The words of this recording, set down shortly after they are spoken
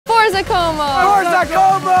Forza Como! Forza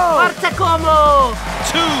Como! Forza Como!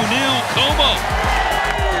 2-0 Como!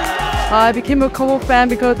 I became a Como fan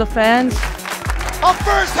because of the fans. A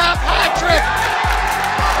first half hat trick!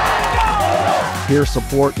 Here's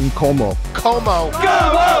support in Como. Como!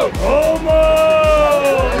 Como! Como!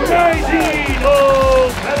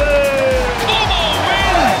 1907! Como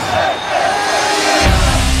wins!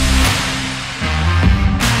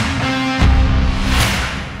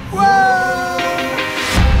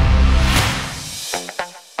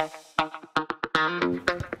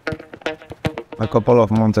 A couple of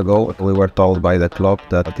months ago, we were told by the club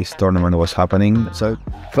that this tournament was happening. So,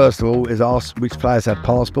 first of all, is asked which players had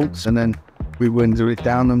passports, and then we winded it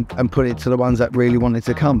down and put it to the ones that really wanted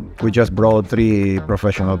to come. We just brought 3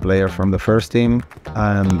 professional players from the first team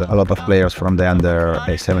and a lot of players from the under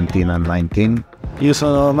 17 and 19. Io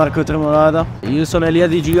sono Marco Tremolada. Io sono Elia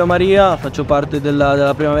Di Gio Maria, faccio parte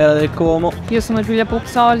della primavera del Como. Io sono Giulia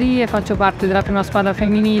Puzzoli e faccio parte della prima squadra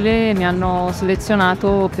femminile e mi hanno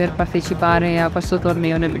selezionato per partecipare a questo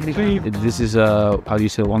torneo nel Greek. This is a, how do you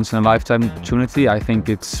say, once in a lifetime opportunity. I think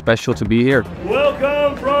it's special to be here.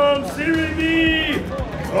 Welcome from Serie B,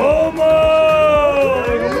 Como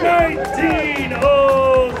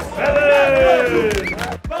 1907!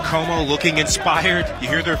 Como looking inspired. You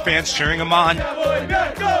hear their fans cheering him on.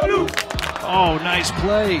 Oh, nice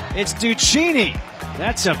play. It's Duccini.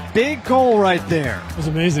 That's a big goal right there. It was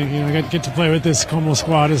amazing. You know, I get to play with this Como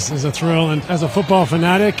squad is a thrill, and as a football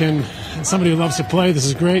fanatic and somebody who loves to play, this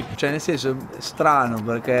is great. Cioè, nel senso, è strano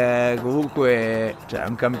perché comunque cioè,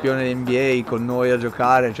 un campione di NBA con noi a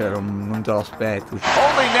giocare, cioè, non te lo aspetti.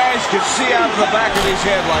 Only Nash could see out of the back of his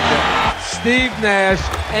head like that. Steve Nash,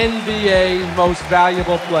 NBA's most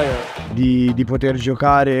valuable player. Di poter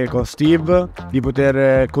giocare con Steve, di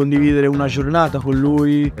poter condividere una giornata con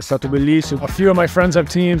lui, è stato bellissimo. A few of my friends have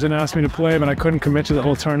teams and asked me to play, but I couldn't commit to the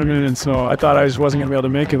whole tournament, and so I thought I just wasn't going to be able to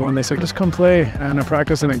make it. When they said, just come play and I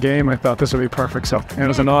practice in a game, I thought this would be perfect. So it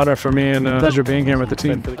was an honor for me and a pleasure being here with the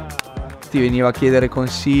team. Ti veniva a chiedere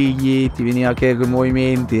consigli, ti veniva a chiedere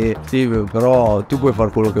movimenti, sì, però tu puoi fare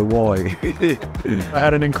quello che vuoi. I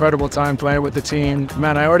had an incredible time playing with the team.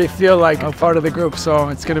 Man, I already feel like I'm part of the group, so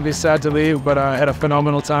it's going to be sad to leave, but I had a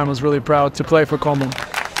phenomenal time. I was really proud to play for Como.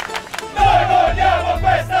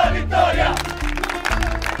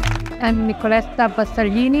 I'm Nicoletta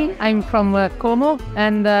Bastaglini. I'm from Como,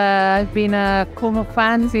 and I've been a Como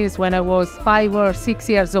fan since when I was 5 or 6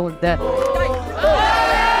 years old.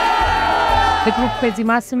 The group Pesi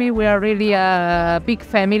Massimi, we are really a big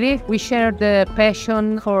family. We share the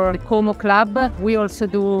passion for the Como Club. We also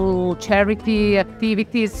do charity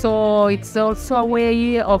activities, so it's also a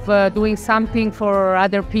way of doing something for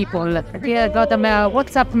other people. I got a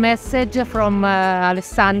WhatsApp message from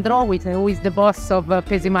Alessandro, who is the boss of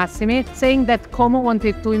Pesi Massimi, saying that Como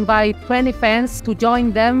wanted to invite 20 fans to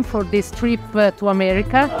join them for this trip to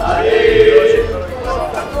America.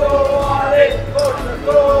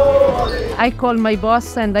 I called my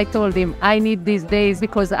boss and I told him I need these days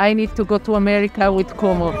because I need to go to America with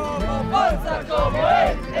Como.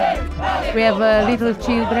 We have little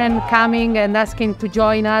children coming and asking to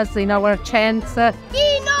join us in our chants.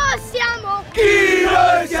 Chi noi siamo? Chi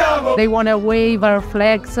noi siamo? They want to wave our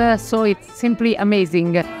flags, so it's simply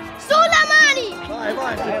amazing. Sulla mani! Vai,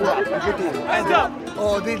 vai! Hands up!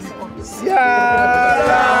 Oh, this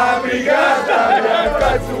La brigata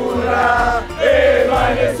bianca-azzurra e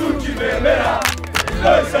mai nessun ci fermerà.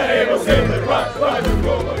 Noi saremo sempre qua giù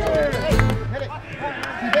come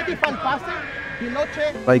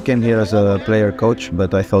I came here as a player coach,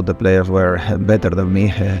 but I thought the players were better than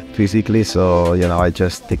me physically, so I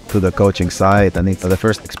just stick to the coaching side, and it's the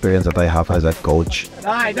first experience that I have as a coach.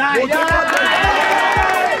 Dai, dai, dai!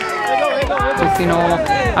 Fino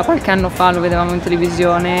a qualche anno fa lo vedevamo in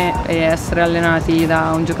televisione e essere allenati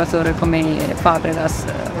da un giocatore come Fàbregas,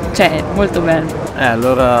 cioè molto bello.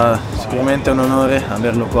 Allora sicuramente è un onore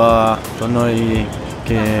averlo qua con noi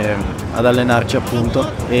ad allenarci appunto,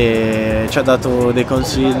 e ci ha dato dei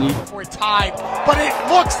consigli. But it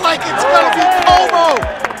looks like it's gonna be Como!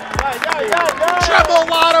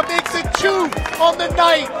 Tremolata makes it 2 on the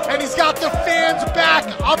night, and he's got the fans back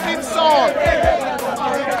up in song.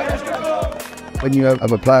 When you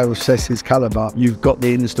have a player of Cec's caliber, you've got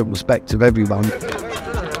the instant respect of everyone.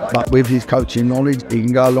 But with his coaching knowledge, he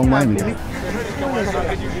can go a long way with it.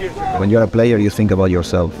 When you're a player, you think about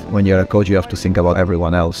yourself. When you're a coach, you have to think about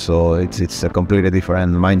everyone else. So it's a completely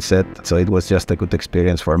different mindset. So it was just a good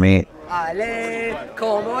experience for me. Ale,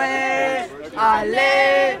 como es?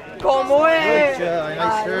 Ale, como es?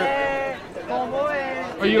 Ale, como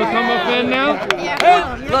es? Are you a Como fan now?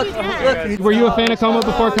 Yeah. Look. Were you a fan of Como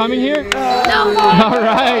before coming here? No. All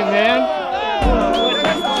right, man.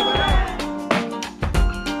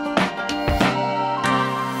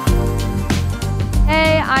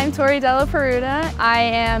 I'm Tori Della Peruta. I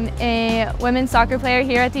am a women's soccer player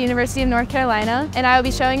here at the University of North Carolina, and I will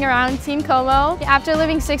be showing around Team Como. After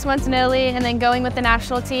living 6 months in Italy and then going with the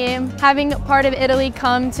national team, having part of Italy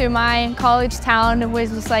come to my college town was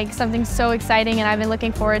just like something so exciting, and I've been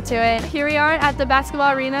looking forward to it. Here we are at the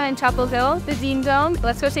basketball arena in Chapel Hill, the Dean Dome.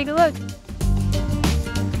 Let's go take a look.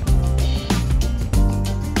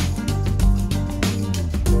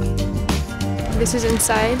 This is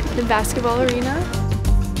inside the basketball arena.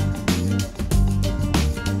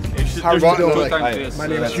 How are you doing? My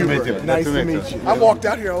name is Hubert. Nice to meet you. I walked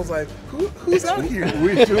out here, I was like, who's out here?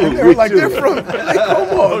 We too. And they were like, they're from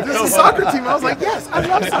Como. This is a soccer team. I was like, yes, I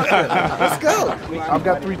love soccer. Let's go. I've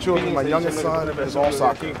got 3 children. My youngest son is all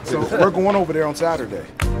soccer. So we're going over there on Saturday.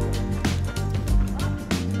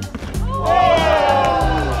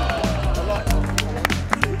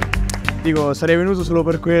 Dico, sarei venuto solo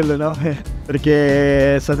per quello, no?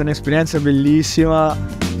 Perché è stata un'esperienza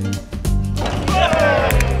bellissima.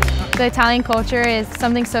 The Italian culture is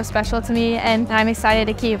something so special to me, and I'm excited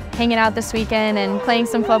to keep hanging out this weekend and playing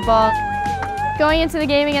some football. Going into the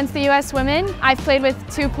game against the US women, I've played with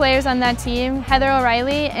 2 players on that team, Heather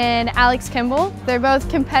O'Reilly and Alex Kimball. They're both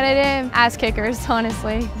competitive ass kickers,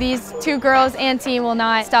 honestly. These 2 girls and team will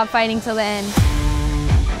not stop fighting till the end.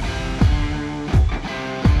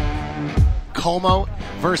 Como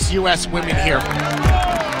versus US women here.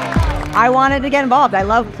 I wanted to get involved. I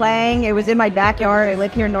love playing. It was in my backyard. I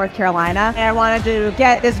live here in North Carolina. And I wanted to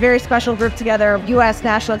get this very special group together of U.S.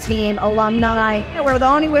 national team alumni. We're the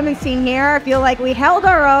only women's team here. I feel like we held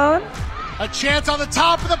our own. A chance on the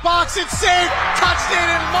top of the box. It's saved. Touchdown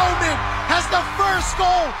in moment. Has the first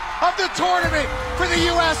goal of the tournament for the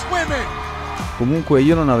U.S. women. Comunque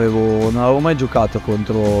io non avevo mai giocato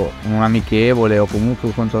contro un amichevole o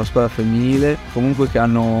comunque contro una squadra femminile, comunque che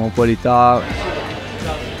hanno qualità.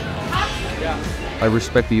 I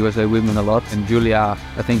respect the USA women a lot, and Julia,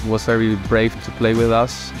 I think, was very brave to play with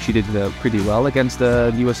us. She did pretty well against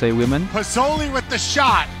the USA women. Pozzoli with the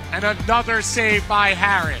shot, and another save by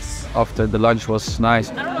Harris. After the lunch was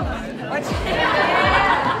nice.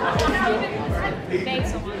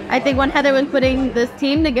 I think when Heather was putting this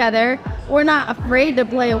team together, we're not afraid to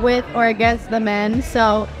play with or against the men,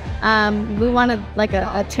 so we wanted like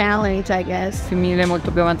a challenge, I guess. Femminile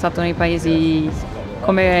molto più avanzato nei paesi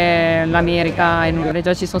come l'America, e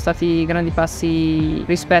già ci sono stati grandi passi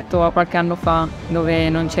rispetto a qualche anno fa, dove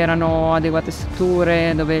non c'erano adeguate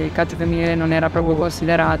strutture, dove il calcio femminile non era proprio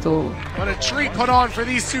considerato. What a treat put on for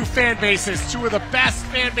these 2 fan bases, 2 of the best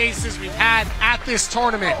fan bases we've had at this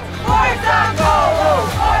tournament. Forza Como!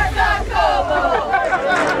 Forza Como!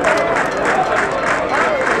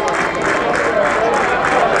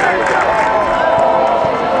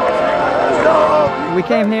 We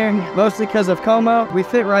came here mostly because of Como. We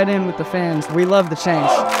fit right in with the fans. We love the change.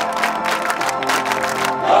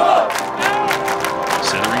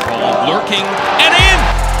 Centering ball, lurking, and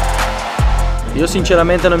in! Io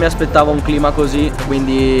sinceramente non mi aspettavo un clima così,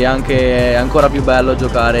 quindi è anche ancora più bello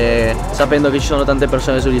giocare sapendo che ci sono tante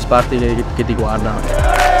persone sugli spalti che ti guardano.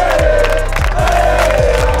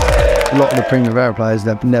 A lot of the Primavera players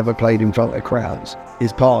that have never played in front of crowds.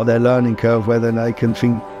 It's part of their learning curve whether they can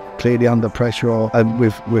think clearly under pressure or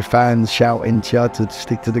with fans shouting to you to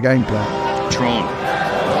stick to the game plan. Trone,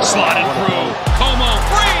 slotted through, Como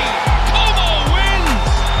free, Como wins!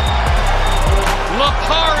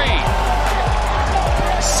 Cary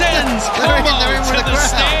sends Como to the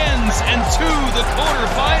stands and to the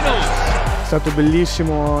quarterfinals. È stato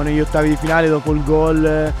bellissimo negli ottavi di finale dopo il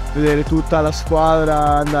gol, vedere tutta la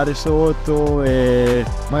squadra andare sotto, e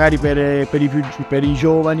magari per i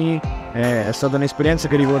giovani è stata un'esperienza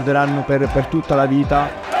che ricorderanno per tutta la vita.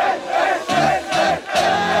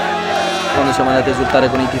 Quando siamo andati a esultare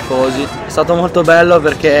con i tifosi è stato molto bello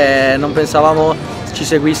perché non pensavamo ci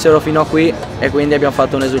seguissero fino a qui, e quindi abbiamo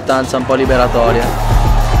fatto un'esultanza un po' liberatoria.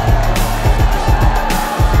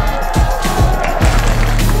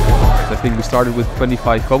 I think we started with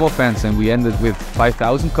 25 Como fans and we ended with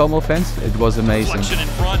 5,000 Como fans. It was amazing. Deflection in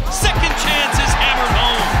front. Second chance is hammered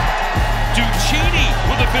home. Duccini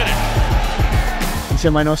with a finish.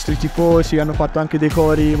 Insieme ai nostri tifosi hanno fatto anche dei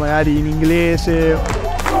cori magari in inglese.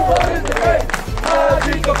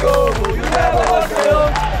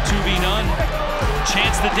 2v9.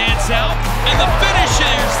 Chance to dance out, and the finish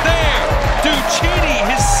is there. Duccini,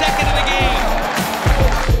 his second of the game.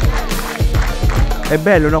 È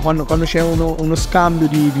bello, no? Quando c'è uno scambio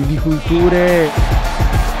di culture.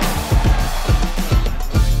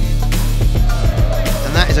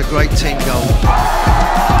 great team goal.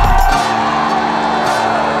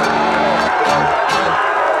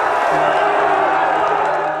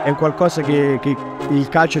 È un qualcosa che il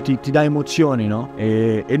calcio ti dà emozioni, no?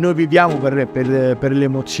 E noi viviamo per le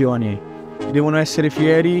emozioni. Devono essere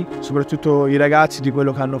fieri, soprattutto i ragazzi, di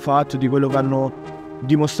quello che hanno fatto, di quello che hanno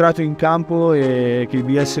dimostrato in campo e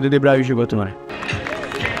di essere dei bravi giocatori.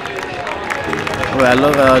 Beh,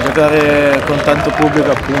 allora giocare con tanto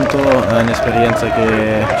pubblico appunto è un'esperienza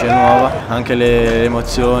che è nuova, anche le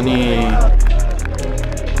emozioni.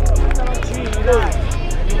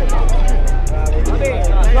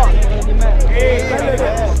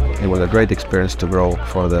 It was a great experience to grow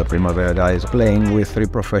for the Primavera guys, playing with 3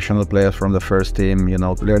 professional players from the first team, you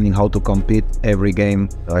know, learning how to compete every game.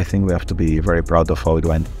 I think we have to be very proud of how it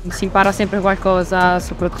went. Si impara sempre qualcosa,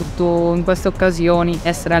 soprattutto in queste occasioni,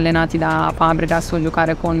 essere allenati da Fàbregas o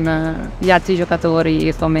giocare con gli altri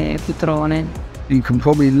giocatori come Cutrone. You can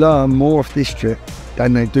probably learn more of this trip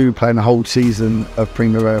than they do playing a whole season of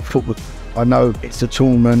Primavera football. I know it's a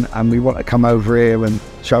tournament and we want to come over here and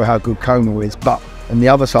show how good Como is, but on the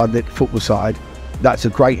other side, the football side, that's a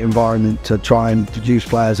great environment to try and produce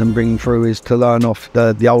players and bring through, is to learn off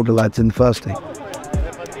the older lads in the first team.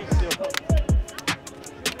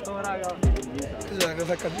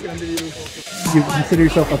 You consider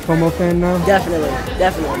yourself a Como fan now? Definitely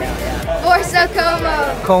now, yeah. Forza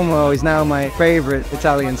Como! Como is now my favorite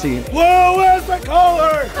Italian team. Blue is the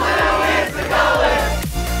color! Blue is the color!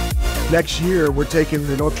 Next year, we're taking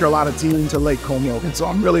the North Carolina team to Lake Como, and so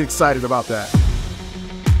I'm really excited about that.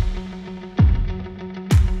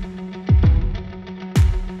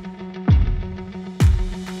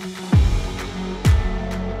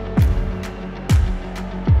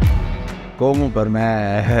 Como per me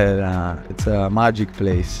è it's a magic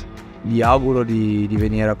place. Gli auguro di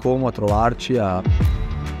venire a Como a trovarci. I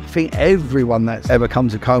think everyone that's ever come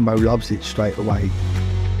to Como loves it straight away.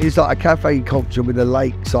 It's like a cafe culture with a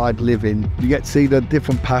lakeside living. You get to see the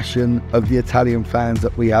different passion of the Italian fans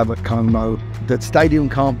that we have at Como. The stadium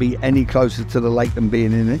can't be any closer to the lake than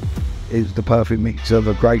being in it. It's the perfect mix of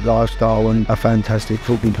a great lifestyle and a fantastic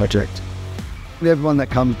football project. Everyone that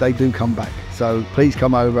comes, they do come back. So please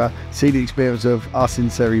come over, see the experience of us in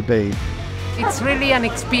Serie B. It's really an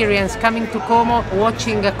experience coming to Como,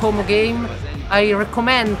 watching a Como game. I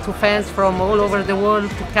recommend to fans from all over the world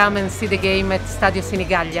to come and see the game at Stadio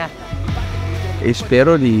Senigallia. E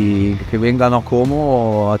spero che vengano a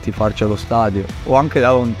Como a tifarci allo stadio, o anche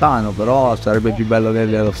da lontano, però sarebbe più bello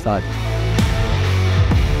vederli allo stadio.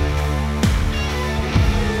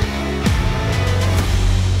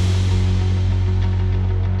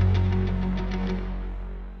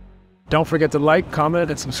 Don't forget to like, comment,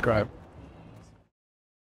 and subscribe.